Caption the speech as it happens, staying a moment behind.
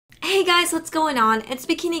guys, what's going on? It's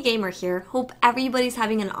Bikini Gamer here. Hope everybody's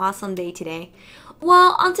having an awesome day today.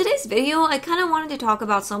 Well, on today's video, I kind of wanted to talk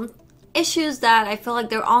about some issues that I feel like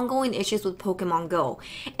they're ongoing issues with Pokemon Go.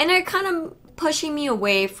 And they're kind of pushing me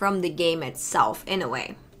away from the game itself, in a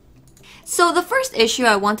way. So the first issue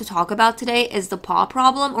I want to talk about today is the paw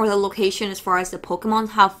problem, or the location as far as the Pokemon,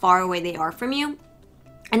 how far away they are from you.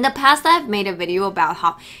 In the past, I've made a video about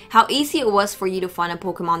how easy it was for you to find a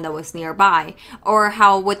Pokemon that was nearby, or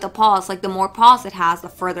how with the paws, like the more paws it has, the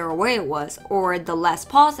further away it was, or the less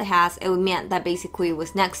paws it has, it meant that basically it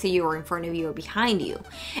was next to you or in front of you or behind you.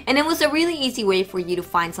 And it was a really easy way for you to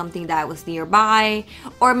find something that was nearby,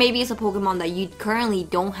 or maybe it's a Pokemon that you currently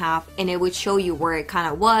don't have, and it would show you where it kind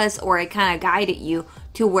of was, or it kind of guided you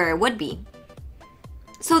to where it would be.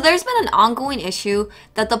 So there's been an ongoing issue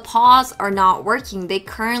that the paws are not working. They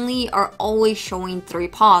currently are always showing 3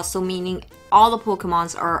 paws, so meaning all the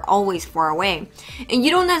Pokemons are always far away. And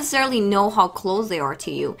you don't necessarily know how close they are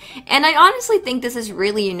to you. And I honestly think this is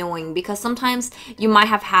really annoying because sometimes you might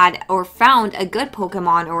have had or found a good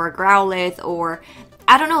Pokemon or a Growlithe or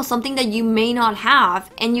I don't know, something that you may not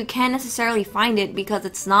have, and you can't necessarily find it because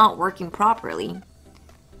it's not working properly.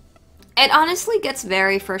 It honestly gets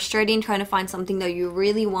very frustrating trying to find something that you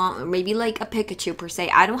really want, maybe like a Pikachu per se.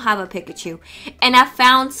 I don't have a Pikachu, and I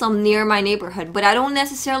found some near my neighborhood, but I don't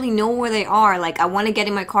necessarily know where they are. Like, I want to get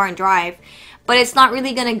in my car and drive, but it's not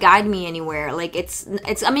really gonna guide me anywhere. Like,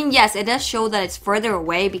 I mean, yes, it does show that it's further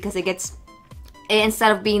away because it gets,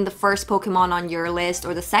 instead of being the first Pokemon on your list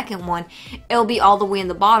or the second one, it'll be all the way in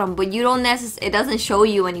the bottom, but you don't it doesn't show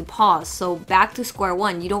you any paws. So back to square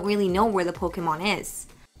one, you don't really know where the Pokemon is.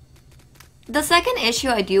 The second issue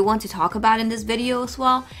I do want to talk about in this video as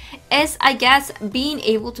well is, I guess, being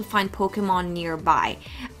able to find Pokemon nearby.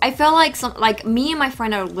 I feel like me and my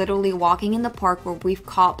friend are literally walking in the park where we've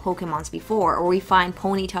caught Pokemons before, or we find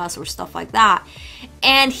Ponytas or stuff like that.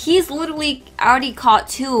 And he's literally already caught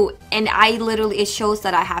 2, and it shows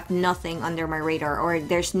that I have nothing under my radar, or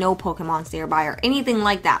there's no Pokemons nearby or anything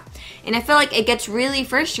like that. And I feel like it gets really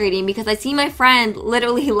frustrating because I see my friend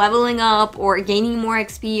literally leveling up or gaining more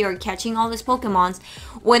XP or catching all these Pokemons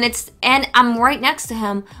and I'm right next to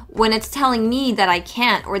him when it's telling me that I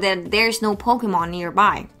can't, or that there's no Pokemon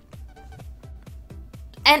nearby.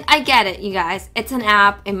 And I get it, you guys. It's an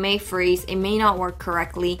app. It may freeze. It may not work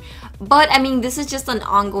correctly. But, I mean, this is just an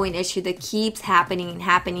ongoing issue that keeps happening and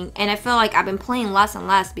happening. And I feel like I've been playing less and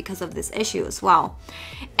less because of this issue as well.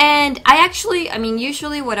 And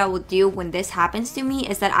usually what I would do when this happens to me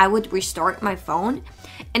is that I would restart my phone.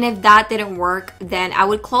 And if that didn't work, then I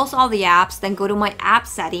would close all the apps, then go to my app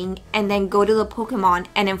setting, and then go to the Pokemon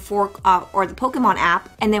and then or the Pokemon app,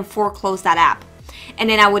 and then foreclose that app. And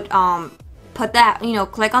then I would put that,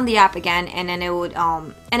 click on the app again, and then it would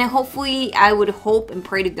and then hopefully I would hope and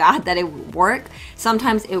pray to God that it would work.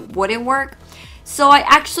 Sometimes it wouldn't work. So I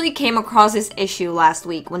actually came across this issue last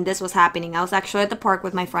week when this was happening. I was actually at the park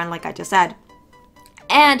with my friend, like I just said.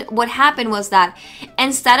 And what happened was that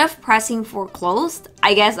instead of pressing foreclosed,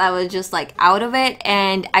 I guess I was just like out of it,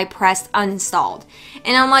 and I pressed uninstalled.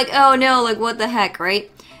 And I'm like, oh no, like what the heck,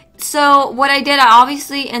 right? So what I did, I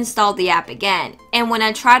obviously installed the app again. And when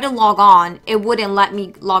I tried to log on, it wouldn't let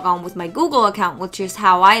me log on with my Google account, which is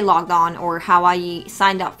how I logged on, or how I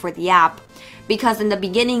signed up for the app. Because in the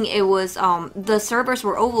beginning, it was the servers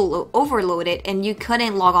were overloaded, and you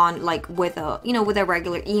couldn't log on like with a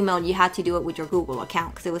regular email. You had to do it with your Google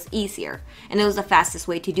account because it was easier, and it was the fastest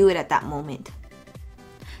way to do it at that moment.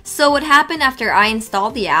 So what happened after I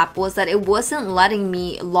installed the app was that it wasn't letting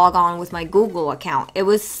me log on with my Google account.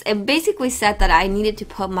 It basically said that I needed to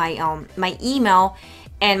put my my email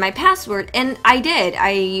and my password, and I did.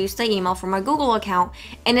 I used the email from my Google account,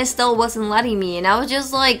 and it still wasn't letting me, and I was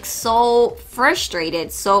just like so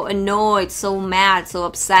frustrated, so annoyed, so mad, so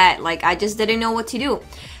upset. Like, I just didn't know what to do.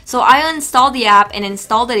 So I uninstalled the app and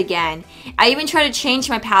installed it again. I even tried to change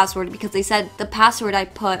my password because they said the password I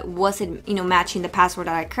put wasn't, matching the password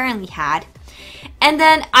that I currently had. And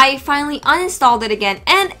then I finally uninstalled it again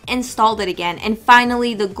and installed it again, and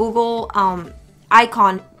finally the Google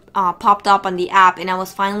icon popped up on the app, and I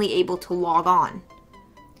was finally able to log on.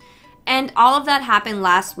 And all of that happened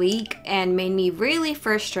last week and made me really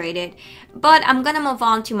frustrated. But I'm gonna move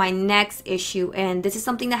on to my next issue, and this is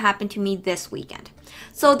something that happened to me this weekend.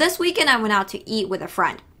 So this weekend I went out to eat with a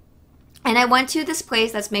friend, and I went to this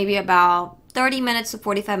place that's maybe about 30 minutes to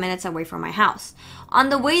 45 minutes away from my house. On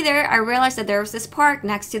the way there, I realized that there was this park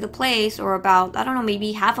next to the place, or about, I don't know,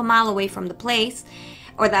 maybe half a mile away from the place,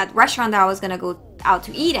 or that restaurant that I was gonna go out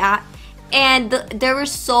to eat at. And there were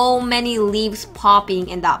so many leaves popping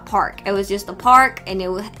in that park. It was just a park, and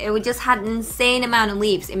it just had an insane amount of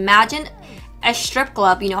leaves. Imagine a strip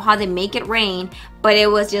club, you know how they make it rain, but it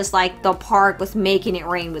was just like the park was making it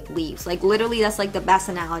rain with leaves. Like literally, that's like the best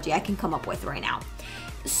analogy I can come up with right now.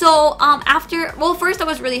 So well, first I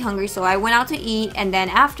was really hungry, so I went out to eat, and then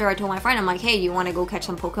after I told my friend, I'm like, hey, you want to go catch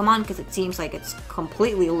some Pokemon, because it seems like it's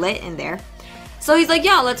completely lit in there. So he's like,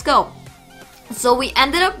 yeah, let's go. So we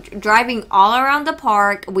ended up driving all around the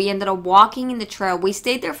park. We ended up walking in the trail. We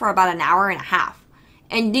stayed there for about an hour and a half.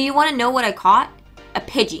 And do you want to know what I caught? A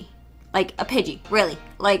Pidgey. Like a Pidgey, really.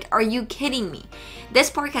 Like, are you kidding me? This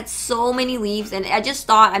park had so many leaves, and I just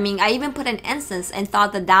thought, I mean, I even put an instance and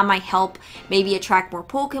thought that that might help maybe attract more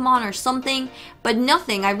Pokemon or something, but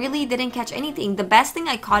nothing. I really didn't catch anything. The best thing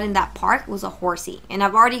I caught in that park was a Horsey, and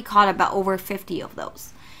I've already caught about over 50 of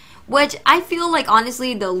those. Which I feel like,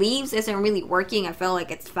 honestly, the leaves isn't really working. I feel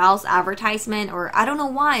like it's false advertisement, or I don't know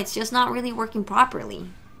why, it's just not really working properly.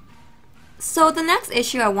 So the next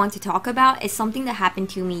issue I want to talk about is something that happened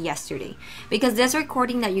to me yesterday, because this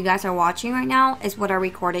recording that you guys are watching right now is what I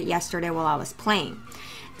recorded yesterday while I was playing.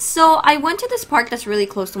 So I went to this park that's really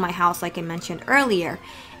close to my house, like I mentioned earlier,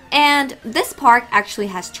 and this park actually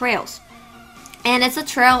has trails. And it's a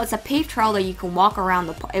trail, it's a paved trail that you can walk around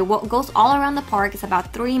the park. It goes all around the park. It's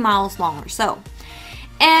about 3 miles long or so.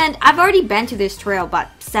 And I've already been to this trail about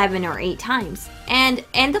 7 or 8 times. And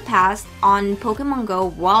in the past, on Pokemon Go,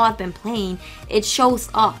 while I've been playing, it shows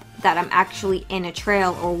up that I'm actually in a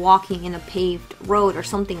trail or walking in a paved road or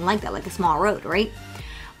something like that, like a small road, right?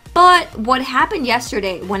 But what happened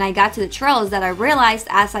yesterday when I got to the trail is that I realized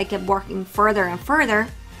as I kept walking further and further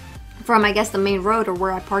from, I guess, the main road or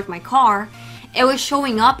where I parked my car, it was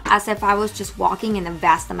showing up as if I was just walking in a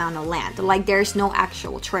vast amount of land. Like there's no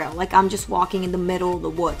actual trail. Like I'm just walking in the middle of the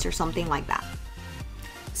woods or something like that.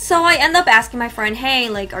 So I end up asking my friend, hey,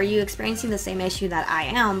 like, are you experiencing the same issue that I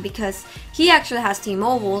am? Because he actually has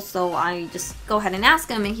T-Mobile, so I just go ahead and ask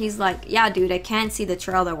him, and he's like, yeah, dude, I can't see the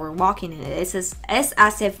trail that we're walking in. It's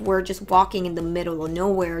as if we're just walking in the middle of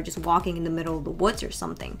nowhere, just walking in the middle of the woods or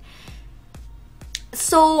something.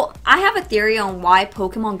 So I have a theory on why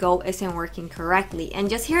Pokemon Go isn't working correctly, and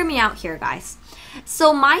just hear me out here, guys.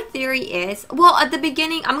 So my theory is, well, at the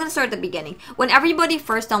beginning, I'm going to start at the beginning. When everybody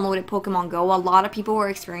first downloaded Pokemon Go, a lot of people were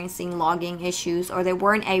experiencing logging issues, or they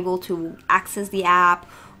weren't able to access the app,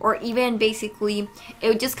 or even basically,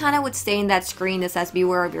 it just kind of would stay in that screen that says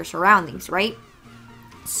beware of your surroundings, right?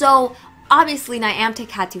 So obviously Niantic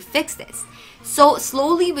had to fix this. So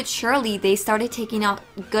slowly but surely, they started taking out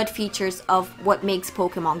good features of what makes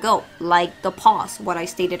Pokemon Go, like the pause, what I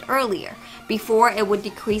stated earlier. Before, it would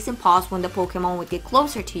decrease in pause when the Pokemon would get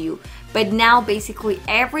closer to you, but now basically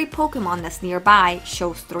every Pokemon that's nearby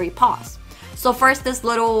shows 3 paws. So first, this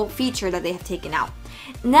little feature that they have taken out.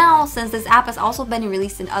 Now, since this app has also been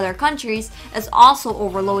released in other countries, it's also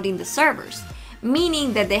overloading the servers,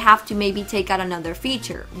 meaning that they have to maybe take out another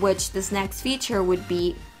feature, which this next feature would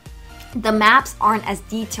be the maps aren't as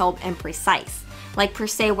detailed and precise. Like per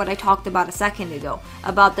se what I talked about a second ago,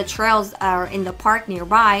 about the trails that are in the park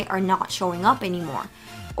nearby are not showing up anymore.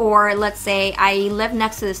 Or let's say I live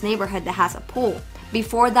next to this neighborhood that has a pool.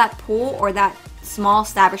 Before that pool or that small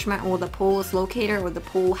establishment where the pool is located or the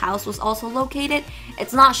pool house was also located,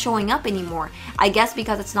 it's not showing up anymore. I guess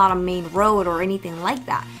because it's not a main road or anything like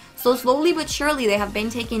that. So slowly but surely they have been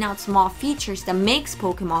taking out small features that makes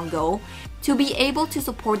Pokemon Go to be able to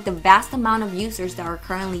support the vast amount of users that are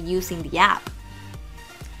currently using the app.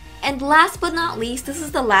 And last but not least, this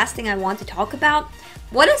is the last thing I want to talk about.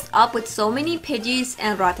 What is up with so many Pidgeys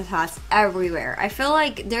and Rattatas everywhere? I feel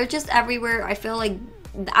like they're just everywhere. I feel like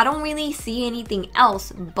I don't really see anything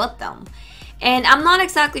else but them. And I'm not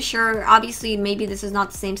exactly sure, obviously maybe this is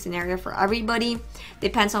not the same scenario for everybody.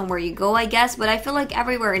 Depends on where you go, I guess. But I feel like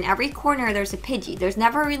everywhere, in every corner, there's a Pidgey. There's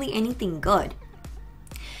never really anything good.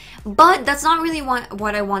 But that's not really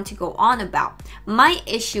what I want to go on about. My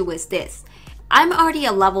issue is this. I'm already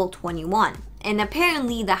a level 21. And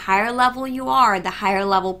apparently the higher level you are, the higher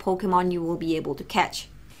level Pokemon you will be able to catch.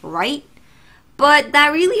 Right? But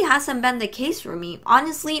that really hasn't been the case for me.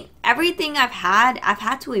 Honestly, everything I've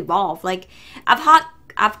had to evolve. Like, I've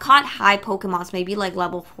caught high Pokemons, maybe like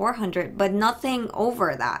level 400, but nothing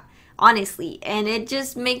over that, honestly. And it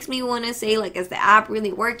just makes me want to say, like, is the app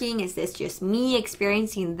really working? Is this just me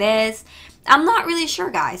experiencing this? I'm not really sure,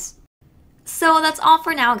 guys. So that's all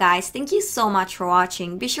for now, guys. Thank you so much for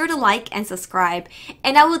watching. Be sure to like and subscribe,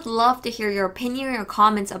 and I would love to hear your opinion or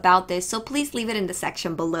comments about this, so please leave it in the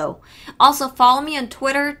section below. Also, follow me on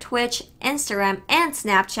Twitter, Twitch, Instagram, and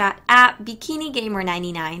Snapchat at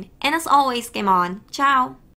BikiniGamer99. And as always, game on. Ciao!